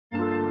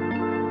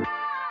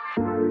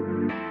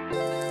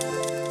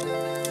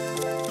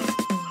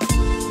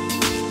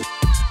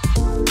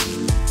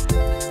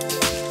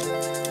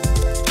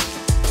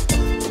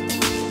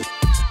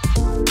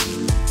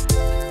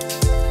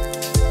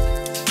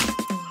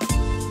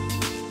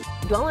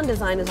Dwell on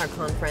Design is our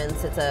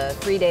conference. It's a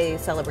 3-day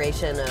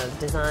celebration of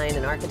design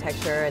and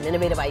architecture and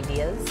innovative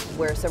ideas.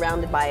 We're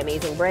surrounded by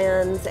amazing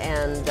brands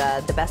and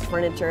the best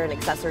furniture and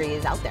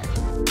accessories out there.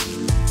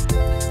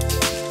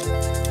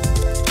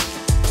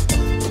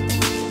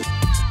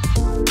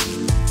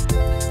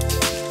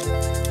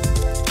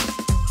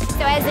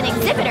 So as an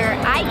exhibitor,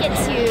 I get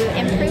to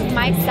improve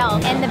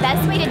myself, and the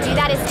best way to do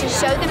that is to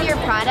show them your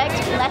product,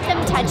 let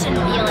them touch and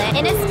feel it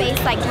in a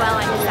space like Dwell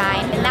on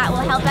Design, and that will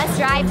help us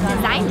drive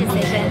design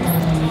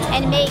decisions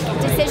and make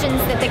decisions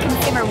that the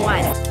consumer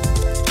wants.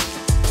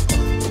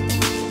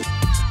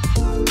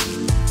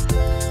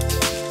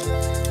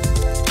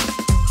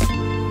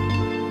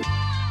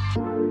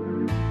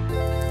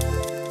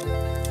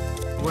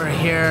 We're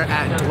here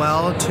at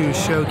Dwell to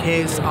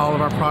showcase all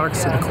of our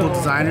products and the cool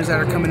designers that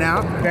are coming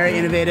out. Very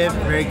innovative,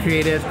 very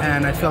creative,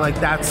 and I feel like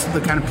that's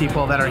the kind of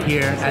people that are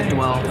here at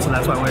Dwell, so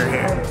that's why we're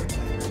here.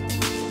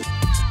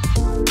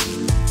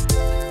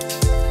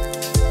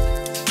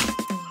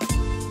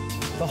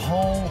 The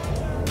whole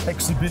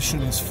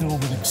exhibition is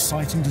filled with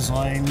exciting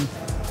design,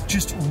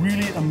 just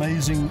really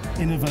amazing,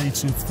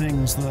 innovative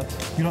things that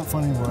you don't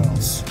find anywhere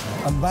else.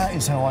 And that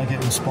is how I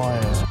get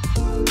inspired.